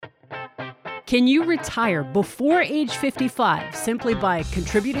Can you retire before age 55 simply by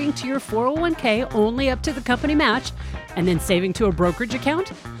contributing to your 401k only up to the company match and then saving to a brokerage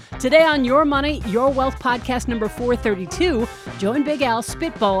account? Today on Your Money, Your Wealth podcast number 432, Joe and Big Al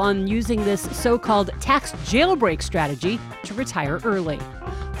spitball on using this so-called tax jailbreak strategy to retire early.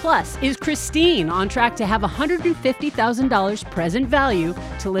 Plus, is Christine on track to have $150,000 present value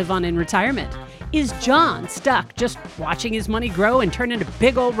to live on in retirement? Is John stuck just watching his money grow and turn into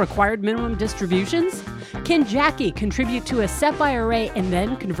big old required minimum distributions? Can Jackie contribute to a SEP IRA and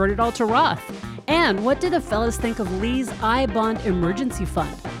then convert it all to Roth? And what do the fellas think of Lee's I-Bond emergency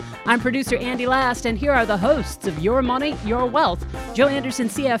fund? I'm producer Andy Last, and here are the hosts of Your Money, Your Wealth, Joe Anderson,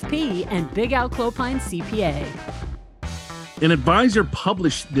 CFP, and Big Al Clopine, CPA. An advisor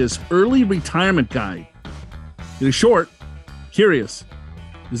published this early retirement guide. It is short, curious.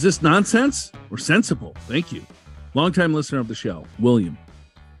 Is this nonsense or sensible? Thank you. Longtime listener of the show, William.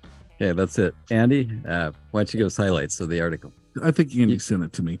 Okay, that's it. Andy, why don't you give us highlights of the article? I think Andy sent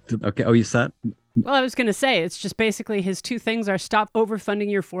it to me. Okay. Oh, you saw it? Well, I was going to say, it's just basically his two things are stop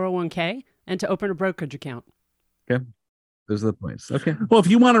overfunding your 401k and to open a brokerage account. Okay. Those are the points. Okay. Well, if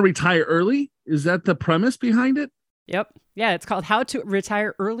you want to retire early, is that the premise behind it? Yep. Yeah, it's called How to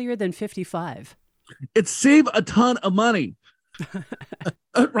Retire Earlier Than 55. It's save a ton of money.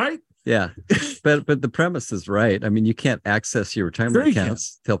 Right? Yeah. But the premise is right. I mean, you can't access your retirement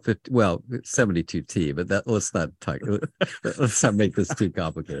accounts till 72T, but let's not make this too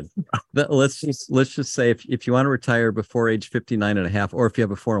complicated. Let's just say if you want to retire before age 59 and a half, or if you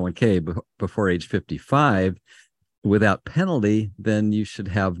have a 401k before age 55 without penalty, then you should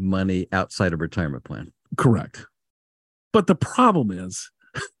have money outside of retirement plan. Correct. But the problem is,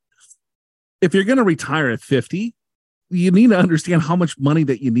 if you're going to retire at 50, you need to understand how much money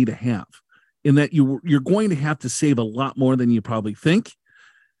that you need to have, and that you're going to have to save a lot more than you probably think.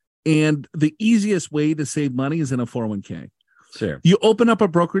 And the easiest way to save money is in a 401k. Sure. You open up a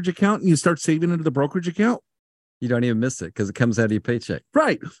brokerage account and you start saving into the brokerage account. You don't even miss it because it comes out of your paycheck.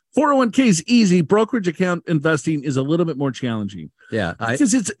 Right. 401k is easy. Brokerage account investing is a little bit more challenging. Yeah.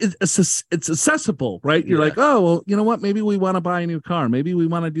 Because it's accessible, right? You're like, oh, well, you know what? Maybe we want to buy a new car. Maybe we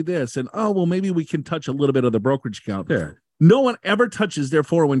want to do this. And, oh, well, maybe we can touch a little bit of the brokerage account. Sure. No one ever touches their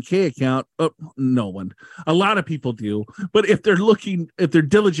 401k account. Oh, no one. A lot of people do. But if they're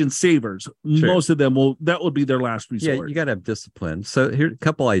diligent savers, sure, most of them that would be their last resort. Yeah, you got to have discipline. So here, a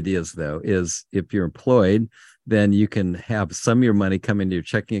couple ideas, though, is if you're employed, then you can have some of your money come into your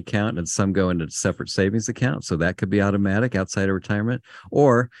checking account and some go into a separate savings account. So that could be automatic outside of retirement.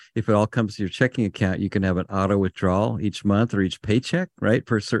 Or if it all comes to your checking account, you can have an auto withdrawal each month or each paycheck, right,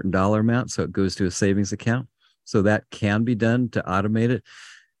 for a certain dollar amount. So it goes to a savings account. So that can be done to automate it.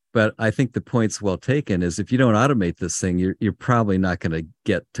 But I think the point's well taken is if you don't automate this thing, you're probably not going to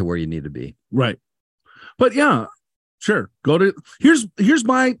get to where you need to be. Right. But yeah, sure. Here's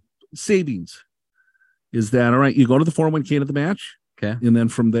my savings. Is that all right? You go to the 401k to the match. Okay. And then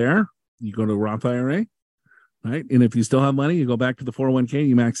from there, you go to a Roth IRA. Right. And if you still have money, you go back to the 401k,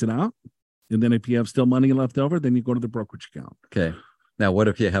 you max it out. And then if you have still money left over, then you go to the brokerage account. Okay. Now, what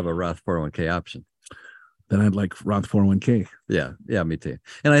if you have a Roth 401k option? Then I'd like Roth 401k. Yeah, me too.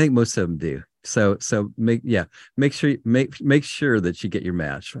 And I think most of them do. So make sure that you get your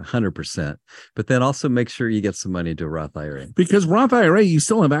match 100%, but then also make sure you get some money to a Roth IRA. Because Roth IRA, you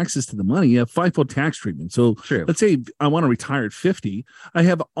still have access to the money. You have FIFO tax treatment. So true. Let's say I want to retire at 50. I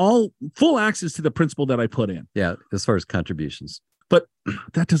have full access to the principal that I put in. Yeah, as far as contributions. But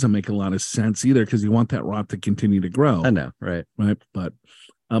that doesn't make a lot of sense either because you want that Roth to continue to grow. I know, right? Right, but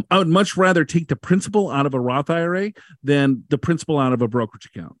I would much rather take the principal out of a Roth IRA than the principal out of a brokerage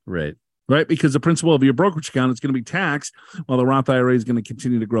account. Right. Right. Because the principal of your brokerage account is going to be taxed while the Roth IRA is going to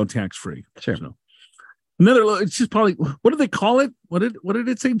continue to grow tax free. Sure. So it's just probably, what do they call it? What did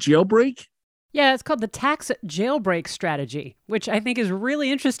it say? Jailbreak? Yeah, it's called the tax jailbreak strategy, which I think is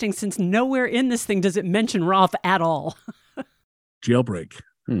really interesting since nowhere in this thing does it mention Roth at all. Jailbreak.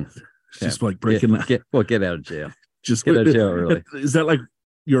 It's just like breaking that. Get out of jail. Just get out of jail early. Is that like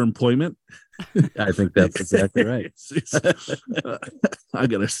your employment? I think that's exactly right. I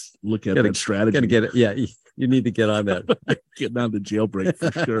gotta look at that strategy. Gotta get it. Yeah, you need to get on that. Getting on the jailbreak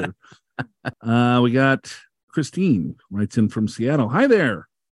for sure. We got Christine writes in from Seattle. Hi there.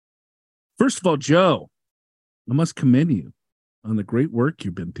 First of all, Joe, I must commend you on the great work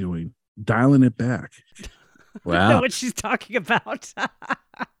you've been doing, dialing it back. Wow, I know what she's talking about.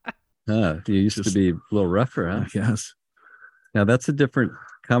 You used to be a little rougher, huh? Yes. Now that's a different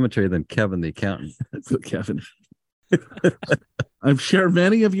commentary than Kevin the accountant. Kevin. I'm sure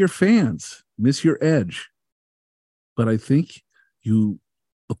many of your fans miss your edge, but I think you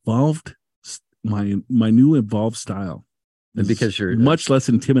evolved my new evolved style. And because you're much less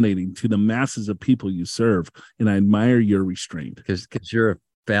intimidating to the masses of people you serve, and I admire your restraint. Because you're a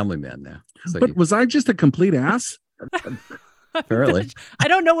family man now. So but was I just a complete ass? Apparently. I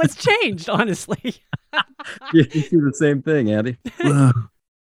don't know what's changed, honestly. You do the same thing, Andy.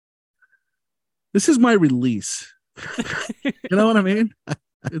 This is my release. You know what I mean?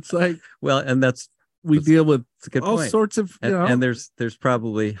 It's like, well, and we deal with all point. sorts of, and there's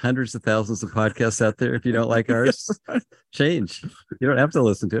probably hundreds of thousands of podcasts out there. If you don't like ours, change. You don't have to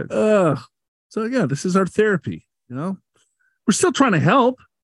listen to it. So yeah, this is our therapy. We're still trying to help,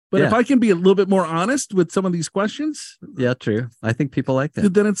 but if I can be a little bit more honest with some of these questions, yeah, true. I think people like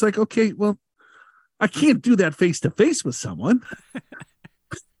that. Then it's like, okay, well, I can't do that face to face with someone.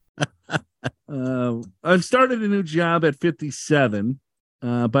 I've started a new job at 57.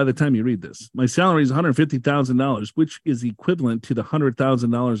 By the time you read this, my salary is $150,000, which is equivalent to the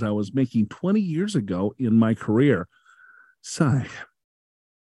 $100,000 I was making 20 years ago in my career. Sigh.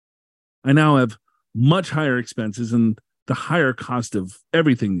 I now have much higher expenses and the higher cost of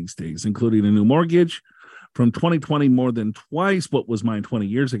everything these days, including a new mortgage from 2020, more than twice what was mine 20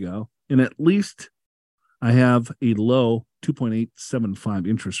 years ago. And at least I have a low 2.875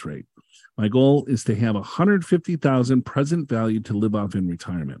 interest rate. My goal is to have $150,000 present value to live off in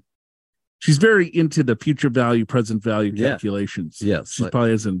retirement. She's very into the future value, present value calculations. Yes. She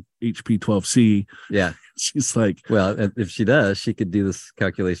probably has an HP 12C. Yeah. She's like, well, if she does, she could do this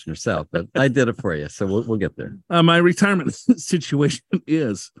calculation herself, but I did it for you. So we'll get there. My retirement situation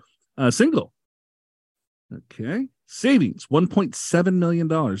is single. Okay. Savings, $1.7 million,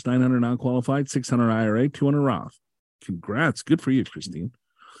 900 non-qualified, 600 IRA, 200 Roth. Congrats. Good for you, Christine.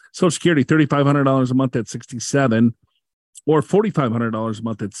 Social Security, $3,500 a month at 67, or $4,500 a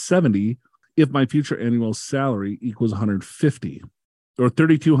month at 70, if my future annual salary equals 150, or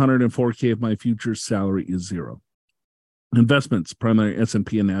 $3,204K if my future salary is zero. Investments, primary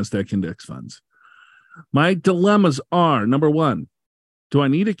S&P and NASDAQ index funds. My dilemmas are, number one, do I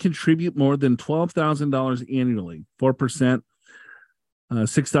need to contribute more than $12,000 annually, 4%,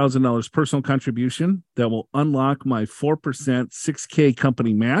 $6,000 personal contribution that will unlock my 4% 6K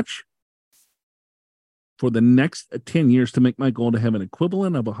company match for the next 10 years to make my goal to have an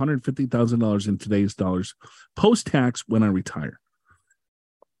equivalent of $150,000 in today's dollars post-tax when I retire.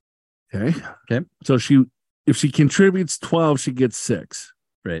 Okay. So if she contributes 12, she gets 6.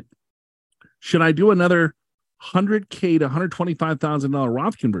 Right. Should I do another $100K to $125,000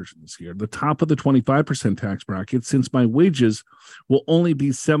 Roth conversion this year, the top of the 25% tax bracket, since my wages will only be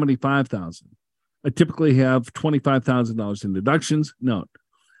 $75,000? I typically have $25,000 in deductions. Note,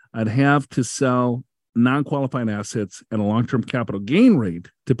 I'd have to sell non-qualified assets at a long-term capital gain rate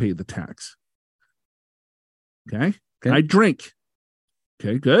to pay the tax. Okay. I drink.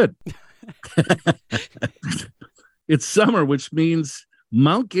 Okay, good. It's summer, which means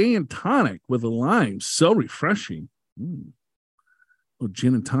Mount Gay and tonic with a lime. So refreshing. Oh,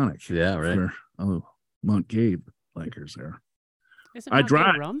 gin and tonic. Yeah, right. Mount Gay likers there. Isn't Mount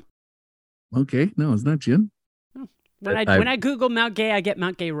Gay rum? Mount Gay? No, it's not gin. Oh. When I Google Mount Gay, I get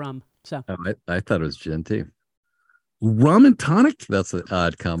Mount Gay rum. So I thought it was gin too. Rum and tonic? That's an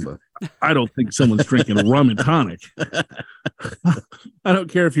odd combo. I don't think someone's drinking rum and tonic. I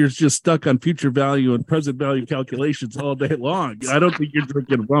don't care if you're just stuck on future value and present value calculations all day long. I don't think you're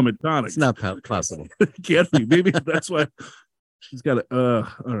drinking rum and tonic. It's not possible. It can't be. Maybe that's why she's got all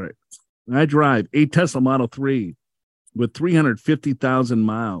right. I drive a Tesla Model 3 with 350,000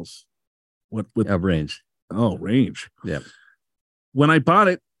 miles. What with range? Oh, range. Yeah. When I bought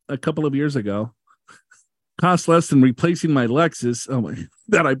it a couple of years ago, cost less than replacing my Lexus.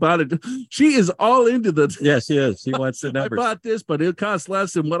 That I bought it. She is all into the. Yeah, she is. She wants the numbers. I bought this, but it cost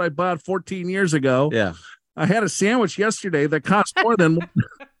less than what I bought 14 years ago. Yeah. I had a sandwich yesterday that cost more than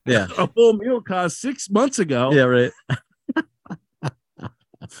a full meal cost 6 months ago. Yeah, right.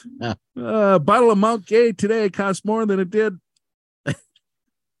 A bottle of Mount Gay today cost more than it did.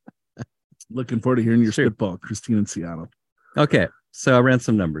 Looking forward to hearing your spitball, Christine in Seattle. Okay. So I ran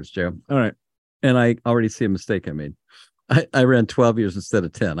some numbers, Joe. All right. And I already see a mistake I made. I ran 12 years instead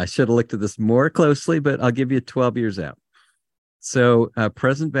of 10. I should have looked at this more closely, but I'll give you 12 years out. So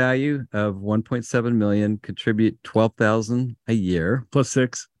present value of 1.7 million, contribute 12,000 a year. Plus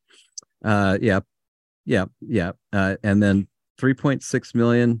 6. Yeah. And then 3.6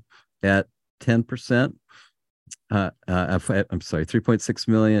 million at 10%. I'm sorry, 3.6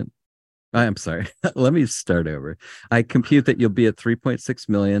 million. I'm sorry. Let me start over. I compute that you'll be at 3.6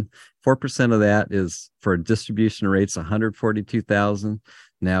 million. 4% of that is for distribution rates, 142,000.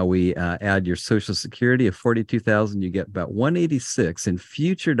 Now we add your Social Security of 42,000, you get about 186 in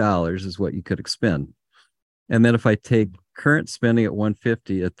future dollars is what you could expend. And then if I take current spending at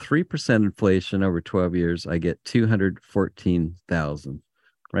 150 at 3% inflation over 12 years, I get 214,000,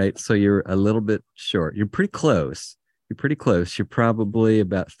 right? So you're a little bit short. You're pretty close. You're probably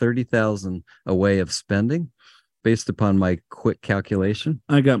about 30,000 away of spending based upon my quick calculation.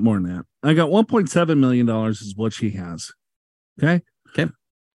 I got more than that. I got $1.7 million is what she has. Okay.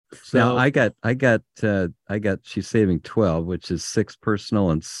 So now I got she's saving 12, which is 6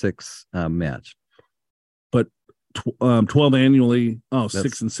 personal and 6 match. But 12 annually. Oh,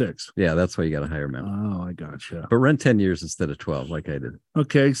 6 and 6. Yeah, that's why you got a higher amount. Oh, I gotcha. But run 10 years instead of 12, like I did.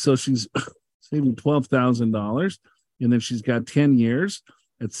 Okay, so she's saving $12,000, and then she's got 10 years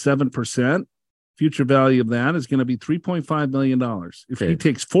at 7%. Future value of that is going to be $3.5 million. If she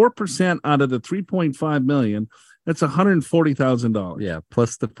takes 4% out of the $3.5 million, that's $140,000. Yeah,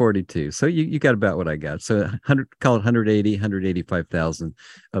 plus the 42. So you got about what I got. So 100, call it 185,000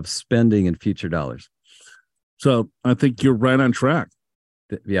 of spending in future dollars. So I think you're right on track.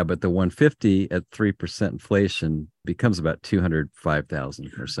 Yeah, but the 150 at 3% inflation becomes about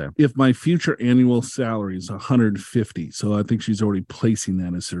 205,000 or so. If my future annual salary is 150, so I think she's already placing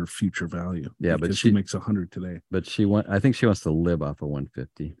that as her future value. Yeah, but she makes 100 today. But I think she wants to live off of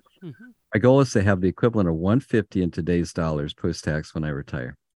 150. Mm-hmm. My goal is to have the equivalent of 150 in today's dollars post-tax when I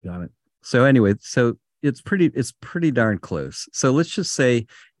retire. Got it. So anyway, it's pretty darn close. So let's just say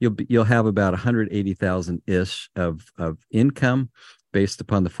you'll have about 180,000 ish of income based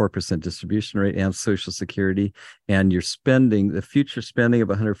upon the 4% distribution rate and Social Security, and you're spending the future spending of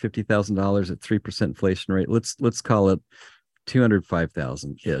 $150,000 at 3% inflation rate. Let's call it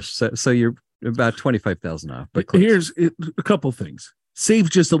 205,000 ish. So you're about 25,000 off. But close. Here's a couple things: save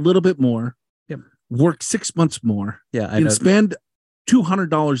just a little bit more. Yep. Work 6 months more. Yeah, and spend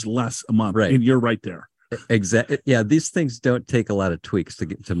 $200 less a month. Right. And you're right there. Exactly. Yeah, these things don't take a lot of tweaks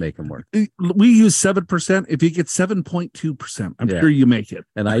to make them work. We use 7%. If you get 7.2%, I'm sure you make it.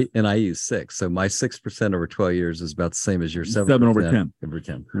 And I use 6. So my 6% over 12 years is about the same as your 7 over 10. Over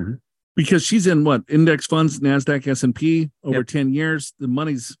 10. Mm-hmm. Because she's in what? Index funds, NASDAQ, S&P over 10 years. The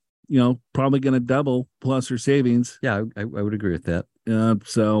money's, probably going to double plus her savings. Yeah, I would agree with that.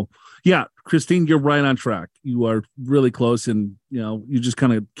 So yeah, Christine, you're right on track. You are really close, and you just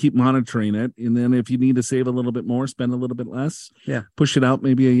kind of keep monitoring it. And then if you need to save a little bit more, spend a little bit less. Yeah. Push it out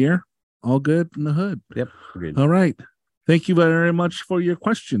maybe a year. All good in the hood. Yep. Agreed. All right. Thank you very much for your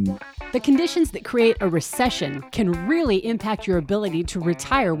question. The conditions that create a recession can really impact your ability to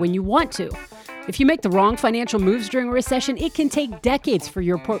retire when you want to. If you make the wrong financial moves during a recession, it can take decades for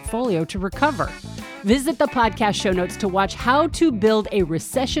your portfolio to recover. Visit the podcast show notes to watch how to build a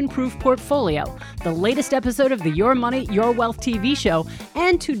recession-proof portfolio, the latest episode of the Your Money, Your Wealth TV show,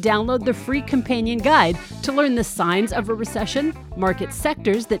 and to download the free companion guide to learn the signs of a recession, market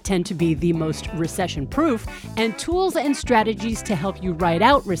sectors that tend to be the most recession-proof, and tools and strategies to help you ride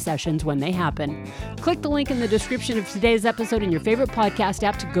out recessions when they happen. Click the link in the description of today's episode in your favorite podcast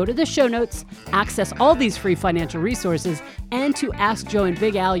app to go to the show notes, access all these free financial resources, and to ask Joe and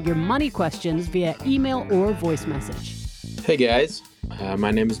Big Al your money questions via email or voice message. Hey guys,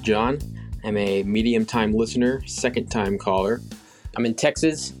 my name is John. I'm a medium-time listener, second-time caller. I'm in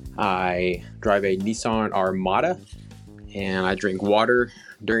Texas. I drive a Nissan Armada, and I drink water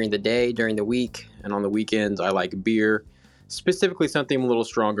during the day, during the week, and on the weekends I like beer, specifically something a little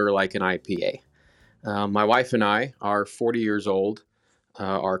stronger like an IPA. My wife and I are 40 years old.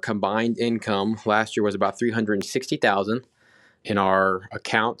 Our combined income last year was about $360,000. In our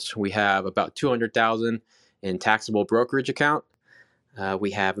accounts, we have about $200,000 in taxable brokerage account.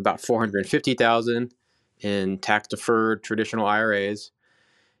 We have about $450,000 in tax-deferred traditional IRAs,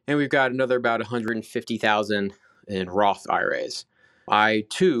 and we've got another about $150,000 in Roth IRAs. I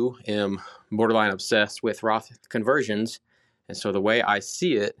too am borderline obsessed with Roth conversions, and so the way I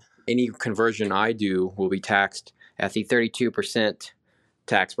see it, any conversion I do will be taxed at the 32%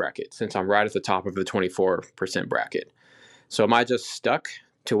 tax bracket, since I'm right at the top of the 24% bracket. So am I just stuck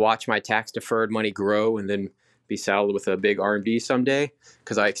to watch my tax-deferred money grow and then be saddled with a big RMD someday?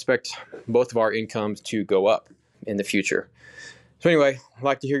 Because I expect both of our incomes to go up in the future. So anyway, I'd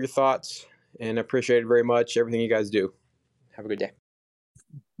like to hear your thoughts and appreciate it very much, everything you guys do. Have a good day.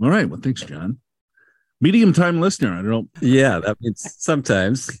 All right. Well, thanks, John. Medium-time listener. I don't know. Yeah, that means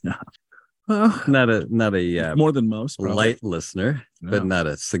sometimes. Yeah. Well, not a more than most. probably. Light listener, but not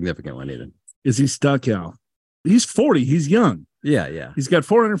a significant one either. Is he stuck, Al? He's 40. He's young. Yeah, yeah. He's got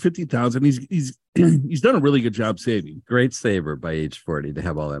 450,000. He's done a really good job saving. Great saver by age 40 to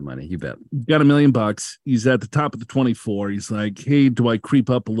have all that money. You bet. Got $1 million. He's at the top of the 24. He's like, hey, do I creep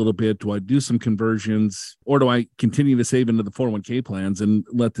up a little bit? Do I do some conversions, or do I continue to save into the 401k plans and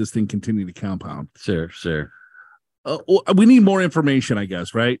let this thing continue to compound? Sure. We need more information, I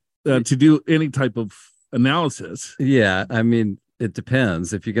guess, right? To do any type of analysis. Yeah, I mean, it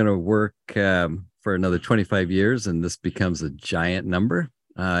depends. If you're going to work for another 25 years and this becomes a giant number,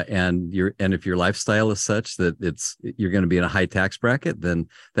 and if your lifestyle is such that you're going to be in a high tax bracket, then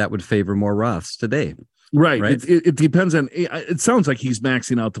that would favor more Roths today. Right. It depends on. It sounds like he's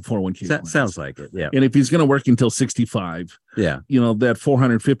maxing out the 401k. Sounds like it. Yeah. And if he's going to work until 65, yeah, that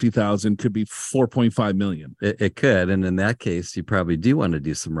 450,000 could be 4.5 million. It could, and in that case, you probably do want to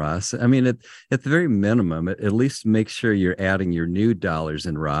do some Roths. I mean, at the very minimum, at least make sure you're adding your new dollars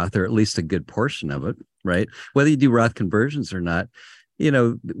in Roth, or at least a good portion of it. Right. Whether you do Roth conversions or not,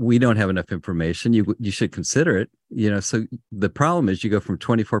 we don't have enough information. You should consider it. So the problem is you go from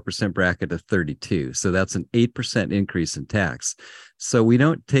 24% bracket to 32. So that's an 8% increase in tax. So we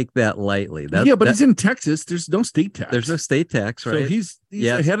don't take that lightly. But he's in Texas. There's no state tax. There's no state tax, right? So he's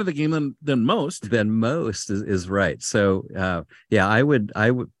ahead of the game than most. Than most is right. So I would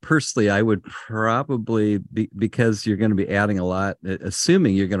probably because you're going to be adding a lot,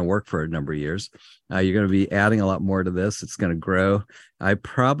 assuming you're going to work for a number of years, you're going to be adding a lot more to this. It's going to grow. I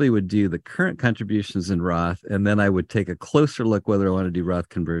probably would do the current contributions in Roth, and then I would take a closer look whether I want to do Roth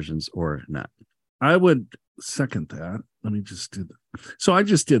conversions or not. I would second that. Let me just do that. So I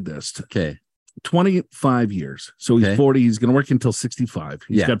just did this. Okay. 25 years. So he's 40. He's going to work until 65.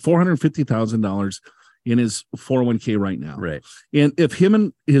 He's got $450,000 in his 401k right now. Right. And if him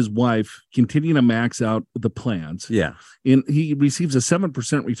and his wife continue to max out the plans, and he receives a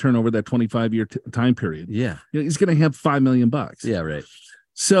 7% return over that 25-year time period, he's going to have $5 million. Yeah, right.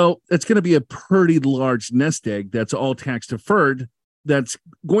 So it's going to be a pretty large nest egg that's all tax deferred. That's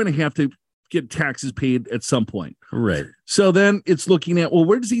going to have to get taxes paid at some point. Right. So then it's looking at, well,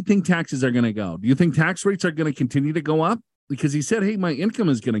 where does he think taxes are going to go? Do you think tax rates are going to continue to go up? Because he said, hey, my income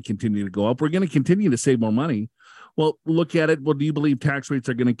is going to continue to go up. We're going to continue to save more money. Well, look at it. Well, do you believe tax rates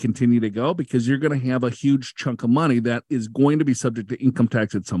are going to continue to go? Because you're going to have a huge chunk of money that is going to be subject to income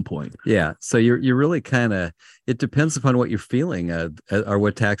tax at some point. Yeah. So you're really kind of, it depends upon what you're feeling or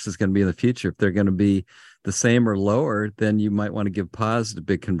what tax is going to be in the future. If they're going to be the same or lower, then you might want to give pause to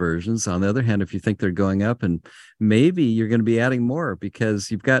big conversions. On the other hand, if you think they're going up, and maybe you're going to be adding more because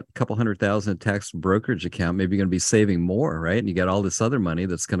you've got a couple $100,000 in tax brokerage account, maybe you're going to be saving more, right? And you got all this other money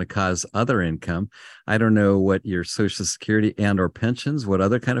that's going to cause other income. I don't know what your Social Security and or pensions, what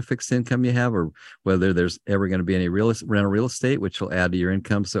other kind of fixed income you have, or whether there's ever going to be any rental real estate, which will add to your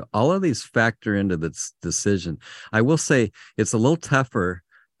income. So all of these factor into this decision. I will say it's a little tougher.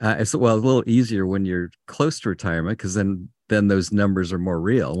 It's a little easier when you're close to retirement, because then those numbers are more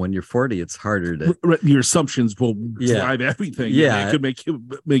real. When you're 40, it's harder to. Your assumptions will drive everything. Yeah, it could make you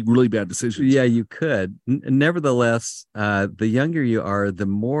make really bad decisions. Yeah, you could. Nevertheless, the younger you are, the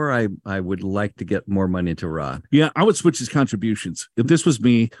more I would like to get more money into Roth. Yeah, I would switch his contributions. If this was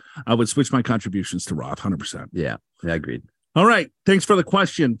me, I would switch my contributions to Roth, 100%. Yeah, I agreed. All right, thanks for the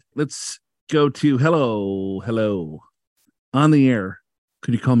question. Let's go to hello on the air.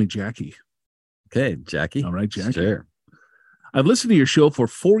 Could you call me Jackie? Okay, Jackie. All right, Jackie. Sure. I've listened to your show for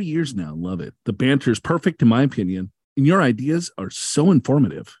 4 years now. Love it. The banter is perfect in my opinion, and your ideas are so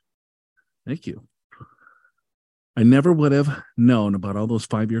informative. Thank you. I never would have known about all those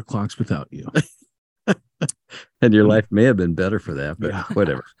 5-year clocks without you. And your life may have been better for that, but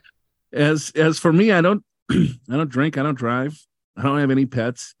whatever. As for me, I don't drink, I don't drive, I don't have any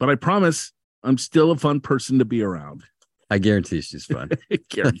pets, but I promise I'm still a fun person to be around. I guarantee she's fun.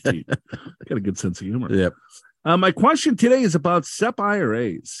 Guaranteed. Got a good sense of humor. Yep. My question today is about SEP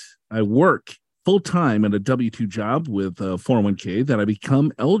IRAs. I work full-time at a W-2 job with a 401k that I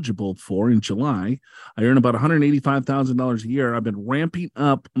become eligible for in July. I earn about $185,000 a year. I've been ramping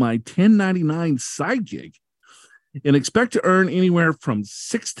up my 1099 side gig and expect to earn anywhere from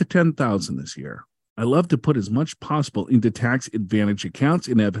 $6,000 to $10,000 this year. I love to put as much possible into tax advantage accounts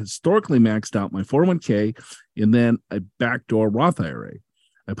and have historically maxed out my 401k and then a backdoor Roth IRA.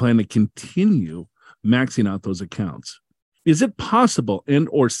 I plan to continue maxing out those accounts. Is it possible and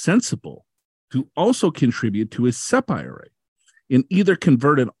or sensible to also contribute to a SEP IRA and either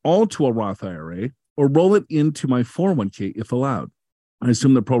convert it all to a Roth IRA or roll it into my 401k if allowed? I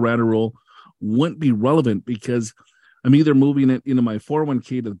assume the pro rata rule wouldn't be relevant because I'm either moving it into my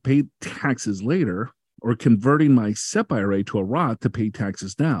 401k to pay taxes later or converting my SEP IRA to a Roth to pay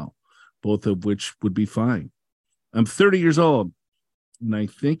taxes now, both of which would be fine. I'm 30 years old, and I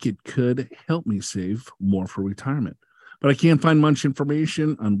think it could help me save more for retirement. But I can't find much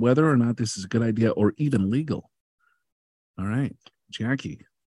information on whether or not this is a good idea or even legal. All right, Jackie.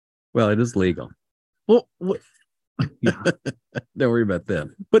 Well, it is legal. Well, yeah. Don't worry about that.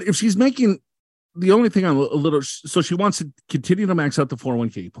 But if she's making the only thing I'm a little, so she wants to continue to max out the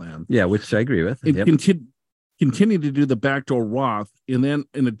 401k plan. Yeah, which I agree with. And continue to do the backdoor Roth. And then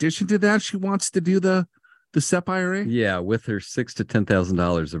in addition to that, she wants to do the SEP IRA. Yeah, with her $6,000 to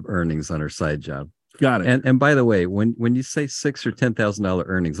 $10,000 of earnings on her side job. Got it. And by the way, when you say $6,000 or $10,000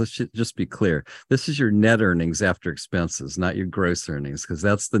 earnings, let's just be clear. This is your net earnings after expenses, not your gross earnings, because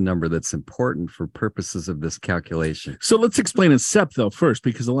that's the number that's important for purposes of this calculation. So let's explain a SEP though first,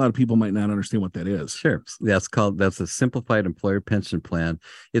 because a lot of people might not understand what that is. Sure. That's a simplified employer pension plan.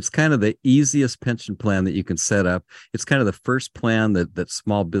 It's kind of the easiest pension plan that you can set up. It's kind of the first plan that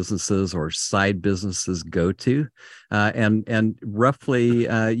small businesses or side businesses go to. And roughly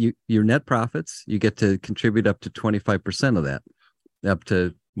your net profits, you get to contribute up to 25% of that, up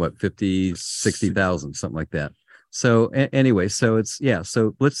to what, 50, 60,000, something like that. So anyway, so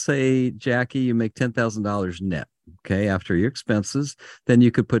let's say, Jackie, you make $10,000 net. Okay. After your expenses, then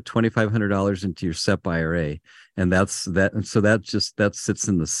you could put $2,500 into your SEP IRA. And that's that. And so that sits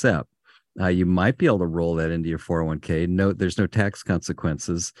in the SEP. You might be able to roll that into your 401k. No, there's no tax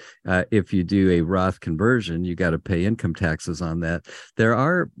consequences. If you do a Roth conversion, you got to pay income taxes on that. There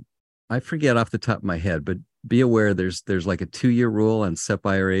are, I forget off the top of my head, but be aware there's like a 2-year rule on SEP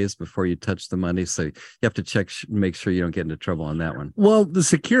IRAs before you touch the money. So you have to check, make sure you don't get into trouble on that one. Well, the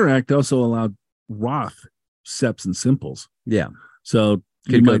Secure Act also allowed Roth SEPs and simples. Yeah. So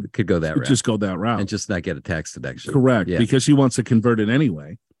could go that route. Just go that route. And just not get a tax deduction. Correct. Yeah. Because she wants to convert it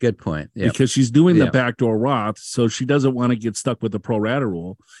anyway. Good point. Yep. Because she's doing the backdoor Roth, so she doesn't want to get stuck with the pro rata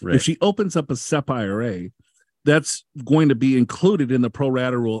rule. Right. If she opens up a SEP IRA, that's going to be included in the pro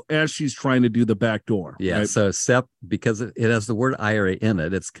rata rule as she's trying to do the backdoor. Yeah. Right? So SEP, because it has the word IRA in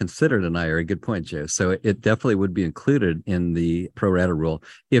it, it's considered an IRA. Good point, Joe. So it definitely would be included in the pro rata rule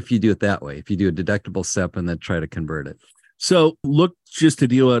if you do it that way. If you do a deductible SEP and then try to convert it. So look just to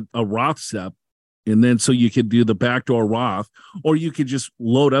do a Roth SEP. And then so you could do the backdoor Roth, or you could just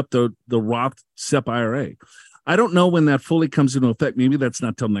load up the Roth SEP IRA. I don't know when that fully comes into effect. Maybe that's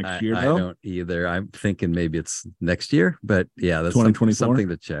not till next year. I don't either. I'm thinking maybe it's next year, but yeah, that's something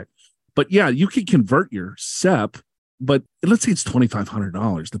to check. But yeah, you could convert your SEP, but let's say it's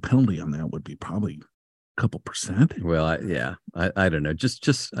 $2,500. The penalty on that would be probably a couple percent. Well, I don't know.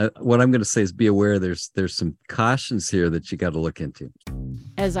 Just what I'm going to say is be aware there's some cautions here that you got to look into.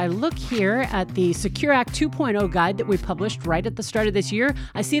 As I look here at the Secure Act 2.0 guide that we published right at the start of this year,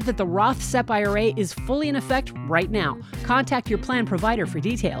 I see that the Roth SEP IRA is fully in effect right now. Contact your plan provider for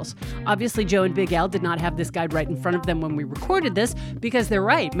details. Obviously, Joe and Big Al did not have this guide right in front of them when we recorded this, because they're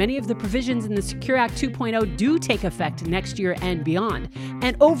right. Many of the provisions in the Secure Act 2.0 do take effect next year and beyond.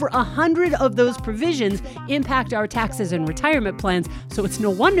 And over 100 of those provisions impact our taxes and retirement plans, so it's no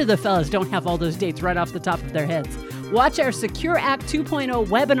wonder the fellas don't have all those dates right off the top of their heads. Watch our Secure Act 2.0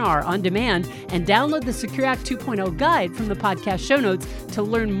 webinar on demand and download the Secure Act 2.0 guide from the podcast show notes to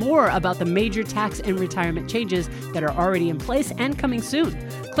learn more about the major tax and retirement changes that are already in place and coming soon.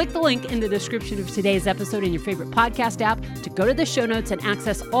 Click the link in the description of today's episode in your favorite podcast app to go to the show notes and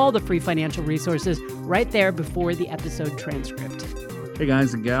access all the free financial resources right there before the episode transcript. Hey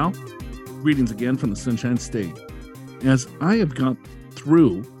guys and gal, greetings again from the Sunshine State. As I have gone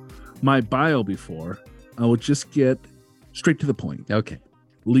through my bio before, I will just get straight to the point. Okay.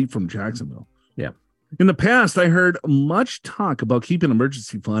 Lee from Jacksonville. Yeah. In the past, I heard much talk about keeping an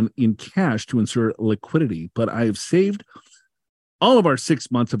emergency fund in cash to ensure liquidity, but I have saved all of our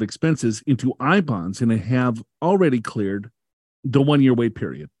 6 months of expenses into I-bonds and I have already cleared the 1-year wait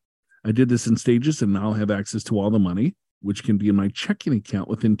period. I did this in stages and now have access to all the money, which can be in my checking account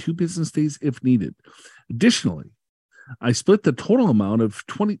within 2 business days if needed. Additionally, I split the total amount of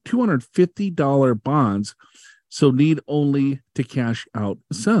 $250 bonds, so need only to cash out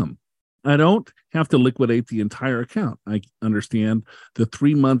some. I don't have to liquidate the entire account. I understand the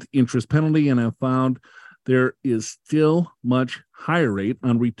 3-month interest penalty, and I found there is still a much higher rate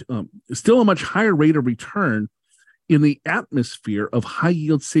of return in the atmosphere of high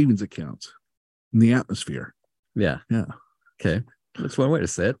yield savings accounts. In the atmosphere. Yeah. Okay. That's one way to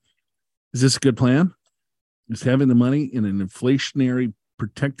say it. Is this a good plan? Is having the money in an inflationary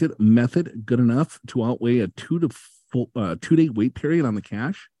protected method good enough to outweigh a 2-day wait period on the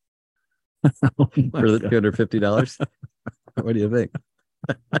cash? For the $250? What do you think?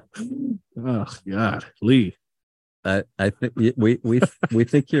 Oh God, Lee. I think we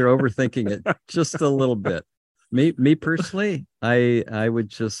think you're overthinking it just a little bit. Me personally, I would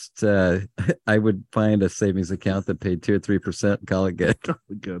just I would find a savings account that paid 2 or 3% and call it good.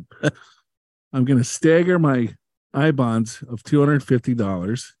 Good. I'm going to stagger my I bonds of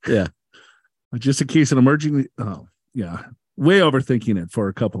 $250. Yeah. Just in case an emerging. Oh, yeah. Way overthinking it for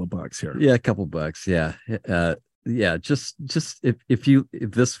a couple of bucks here. Yeah, a couple bucks. Yeah. Yeah, just if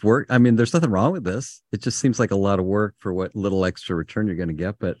this work, I mean, there's nothing wrong with this. It just seems like a lot of work for what little extra return you're going to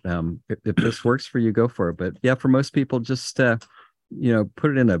get. But if this works for you, go for it. But yeah, for most people, just put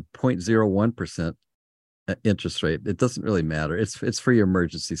it in a 0.01% interest rate. It doesn't really matter. It's for your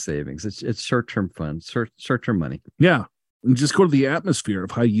emergency savings. It's short-term funds, short-term money. Yeah, and just go to the atmosphere of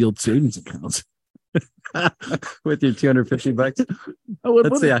high yield savings accounts with your $250.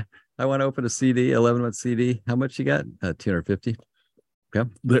 Let's see. I want to open a CD, 11-month CD. How much you got? 250. Okay.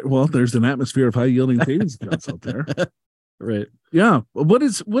 There's an atmosphere of high yielding savings accounts out there. Right. Yeah. What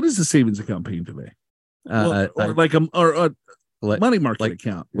is the savings account paying today? A money market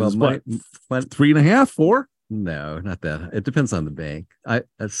account. Well, 3.5, 4. No, not that. It depends on the bank. At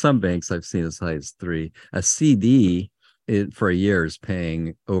some banks I've seen as high as 3. A CD for a year is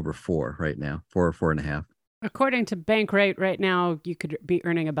paying over 4 right now, 4 or 4.5. According to bank rate right now, you could be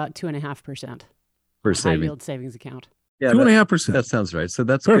earning about 2.5% for high yield savings account. Yeah, 2.5%. That sounds right. So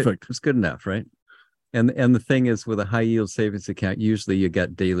that's perfect. It's good enough, right? And the thing is, with a high yield savings account, usually you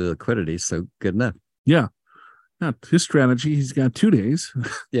got daily liquidity, so good enough. Yeah. Now, his strategy, he's got 2 days.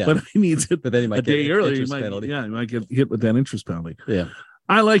 Yeah, but he needs it. But then he might a day get earlier. penalty. He might get hit with that interest penalty. Yeah.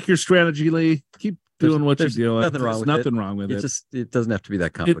 I like your strategy, Lee. Keep doing what you're doing. Nothing wrong with it. It doesn't have to be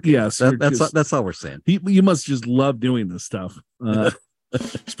that complicated. Yes, that's all we're saying. You must just love doing this stuff.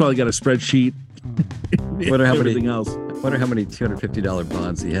 He's probably got a spreadsheet. Wonder how everything else. Wonder how many $250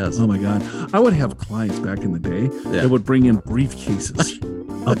 bonds he has. Oh my God! I would have clients back in the day that would bring in briefcases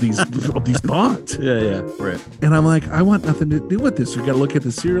of these bonds. Yeah, right. And I'm like, I want nothing to do with this. You got to look at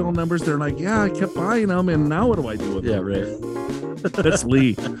the serial numbers. They're like, yeah, I kept buying them, and now what do I do with them? Yeah, right. That's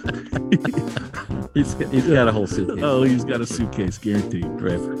Lee. He's got a whole suitcase. Oh, he's got a suitcase, guaranteed.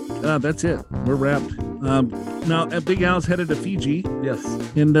 Right. That's it. We're wrapped. Now, Big Al's headed to Fiji. Yes.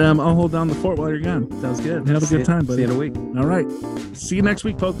 And I'll hold down the fort while you're gone. Sounds good. Have a good time, buddy. See you in a week. All right. See you next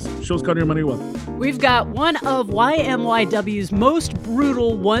week, folks. Show's called Your Money Well. We've got one of YMYW's most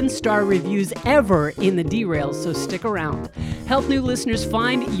brutal 1-star reviews ever in the derails, so stick around. Help new listeners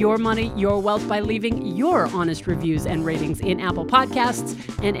find your money, your wealth by leaving your honest reviews and ratings in Apple Podcasts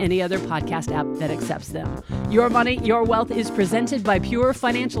and any other podcast app that accepts them. Your Money, Your Wealth is presented by Pure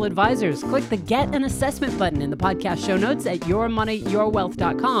Financial Advisors. Click the Get an Assessment button in the podcast show notes at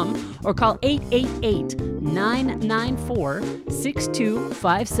yourmoneyyourwealth.com or call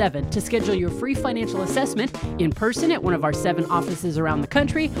 888-994-6257 to schedule your free financial assessment in person at one of our 7 offices around the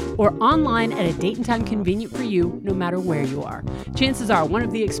country or online at a date and time convenient for you, no matter where you are. Chances are one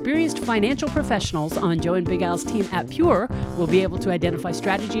of the experienced financial professionals on Joe and Big Al's team at Pure will be able to identify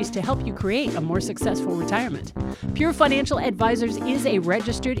strategies to help you create a more successful retirement. Pure Financial Advisors is a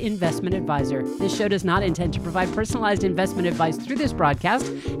registered investment advisor. This show does not intend to provide personalized investment advice through this broadcast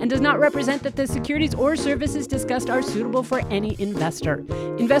and does not represent that the securities or services discussed are suitable for any investor.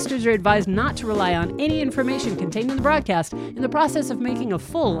 Investors are advised not to rely on any information contained in the broadcast in the process of making a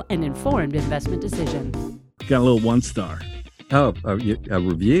full and informed investment decision. Got a little 1-star. Oh, a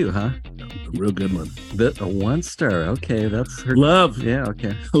review, huh? A real good one. A 1-star. Okay, that's her. Love. Yeah,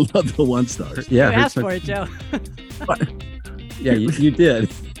 okay. Love the 1-stars. Yeah, you asked for it, Joe. Yeah, you did.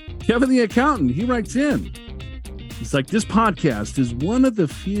 Kevin the accountant, he writes in. It's like, this podcast is one of the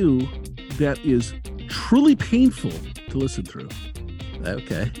few that is truly painful to listen through.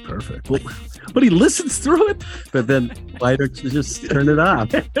 Okay. Perfect. But he listens through it. But then why don't you just turn it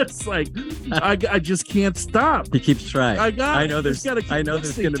off? It's like, I just can't stop. He keeps trying. I know there's going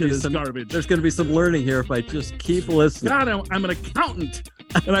to be some garbage. There's going to be some learning here if I just keep listening. God, I'm an accountant,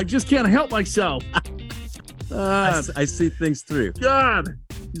 and I just can't help myself. I see things through. God,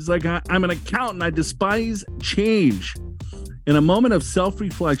 he's like, I'm an accountant. I despise change. In a moment of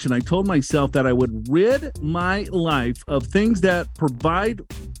self-reflection, I told myself that I would rid my life of things that provide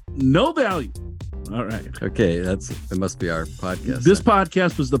no value. All right. Okay, it must be our podcast. This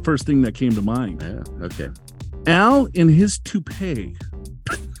podcast was the first thing that came to mind. Yeah, okay. Al in his toupee,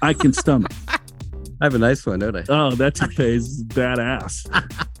 I can stomach. I have a nice one, don't I? Oh, that toupee is badass.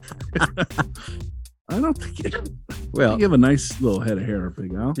 I don't think you have a nice little head of hair,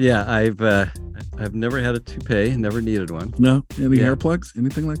 Big Al. Yeah, I've never had a toupee, never needed one. No? Any hair plugs?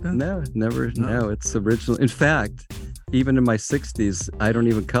 Anything like that? No, never. No, it's original. In fact, even in my 60s, I don't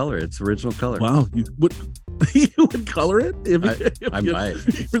even color. It's original color. Wow. You would color it? I might.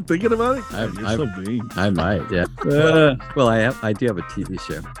 You're thinking about it? You're so mean. I might, yeah. Well, I do have a TV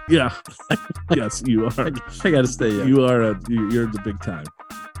show. Yeah. Yes, you are. I got to stay young. You're the big time.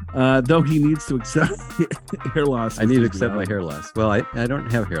 Though he needs to accept hair loss. I need to accept my hair loss. Well, I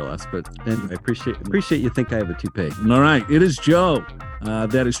don't have hair loss, but anyway, I appreciate you think I have a toupee. All right. It is Joe.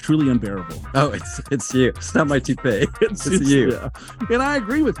 That is truly unbearable. Oh, it's you. It's not my toupee. It's you. Yeah. And I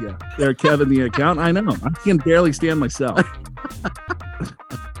agree with you there, Kevin, the accountant. I know. I can barely stand myself.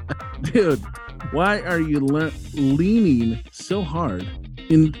 Dude, why are you leaning so hard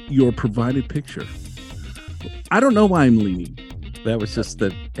in your provided picture? I don't know why I'm leaning. That was just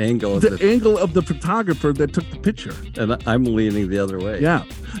the angle of the angle of the photographer that took the picture. And I'm leaning the other way. Yeah.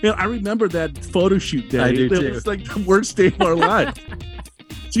 I remember that photo shoot day. I do too. It was like the worst day of our life.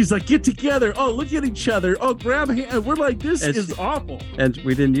 She's like, get together. Oh, look at each other. Oh, grab hands. We're like, this is awful. And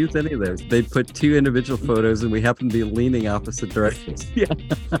we didn't use any of those. They put 2 individual photos and we happened to be leaning opposite directions. Yeah.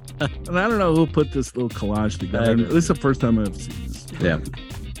 And I don't know who put this little collage together. This is the first time I've seen this. Yeah.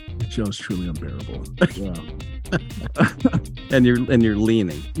 It shows truly unbearable. Wow. and you're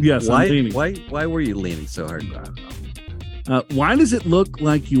leaning. Yes, why, I'm leaning. Why were you leaning so hard? Why does it look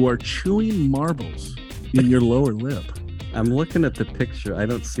like you are chewing marbles in your lower lip? I'm looking at the picture. I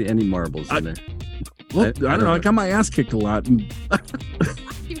don't see any marbles in there. Well, I don't know. I got my ass kicked a lot. And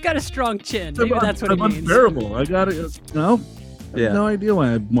You've got a strong chin. Maybe that's what it means. Unbearable. I got it. No. Yeah. I have no idea why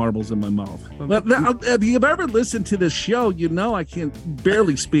I have marbles in my mouth. But if you've ever listened to this show, you know I can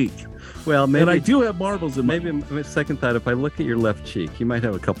barely speak. Well, maybe. And I do have marbles in my move. Maybe, second thought, if I look at your left cheek, you might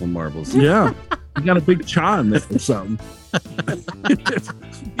have a couple marbles. Yeah. You got a big chan there or something.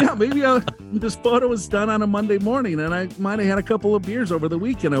 Yeah, maybe this photo was done on a Monday morning, and I might have had a couple of beers over the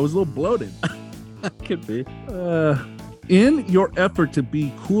weekend. I was a little bloated. Could be. In your effort to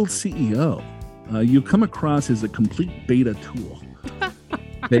be cool CEO, you come across as a complete beta tool.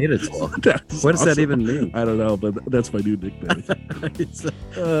 Beta tool. What does that even mean? I don't know, but that's my new nickname. It's a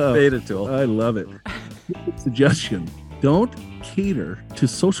beta tool. I love it. Suggestion: don't cater to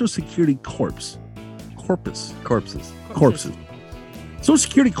Social Security corpses. Social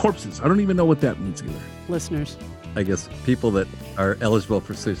Security corpses. I don't even know what that means either. Listeners. I guess people that are eligible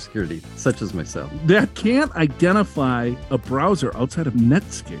for Social Security, such as myself. That can't identify a browser outside of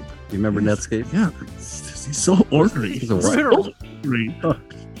Netscape. You remember Netscape? Yeah. He's so ornery. He's so angry.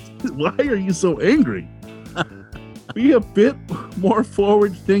 Why are you so angry? Be a bit more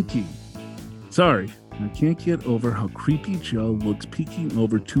forward thinking. Sorry, I can't get over how creepy Joe looks peeking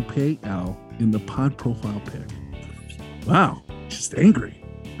over Toupee Al in the pod profile pic. Wow, just angry.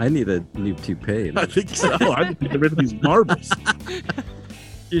 I need a new toupee. I think so. I need to get rid of these marbles.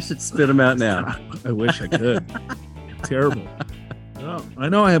 You should spit them out now. I wish I could. Terrible. Oh, I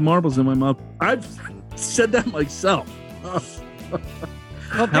know I have marbles in my mouth. I've said that myself.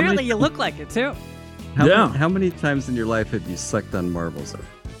 Well, apparently you look like it too. How many times in your life have you sucked on marbles?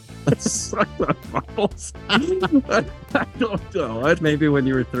 Sucked on marbles? I don't know. Maybe when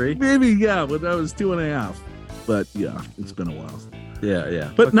you were 3? Maybe, yeah, when I was 2.5. But yeah, it's been a while.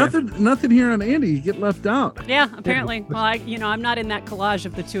 Yeah. But okay. nothing here on Andy. You get left out. Yeah, apparently. Well, I'm not in that collage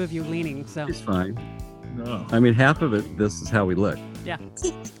of the two of you leaning, so. It's fine. No. I mean, half of it, this is how we look. Yeah.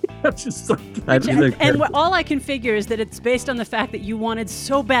 That's just like, and all I can figure is that it's based on the fact that you wanted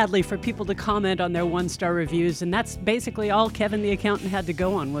so badly for people to comment on their 1-star reviews, and that's basically all Kevin the accountant had to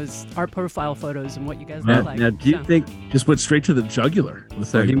go on was our profile photos and what you guys look like. Now, do you think just went straight to the jugular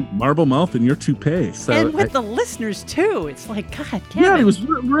with marble mouth and your toupee? So and with the listeners too, it's like God, Kevin. Yeah, he was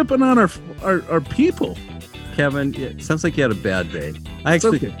ripping on our people. Kevin, it sounds like you had a bad day. I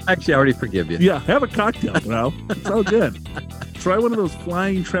already forgive you. Yeah, have a cocktail, bro. It's all good. Try one of those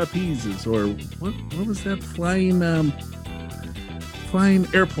flying trapezes, or what was that flying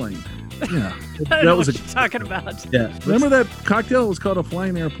airplane? Yeah, I don't know what you're talking about. Yeah, remember that cocktail? It was called a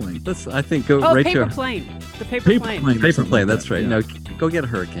flying airplane. I think go right paper to plane. The paper plane. Paper plane. That's right. Yeah. No, go get a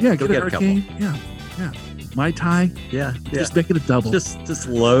hurricane. Yeah, go get a hurricane. Yeah. Mai Tai. Yeah. Just make it a double. Just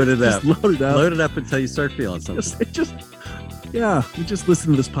load it up. Just load it up. Load it up until you start feeling something. You just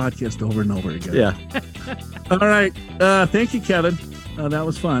listen to this podcast over and over again. Yeah. All right. Thank you, Kevin. That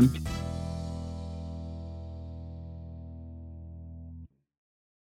was fun.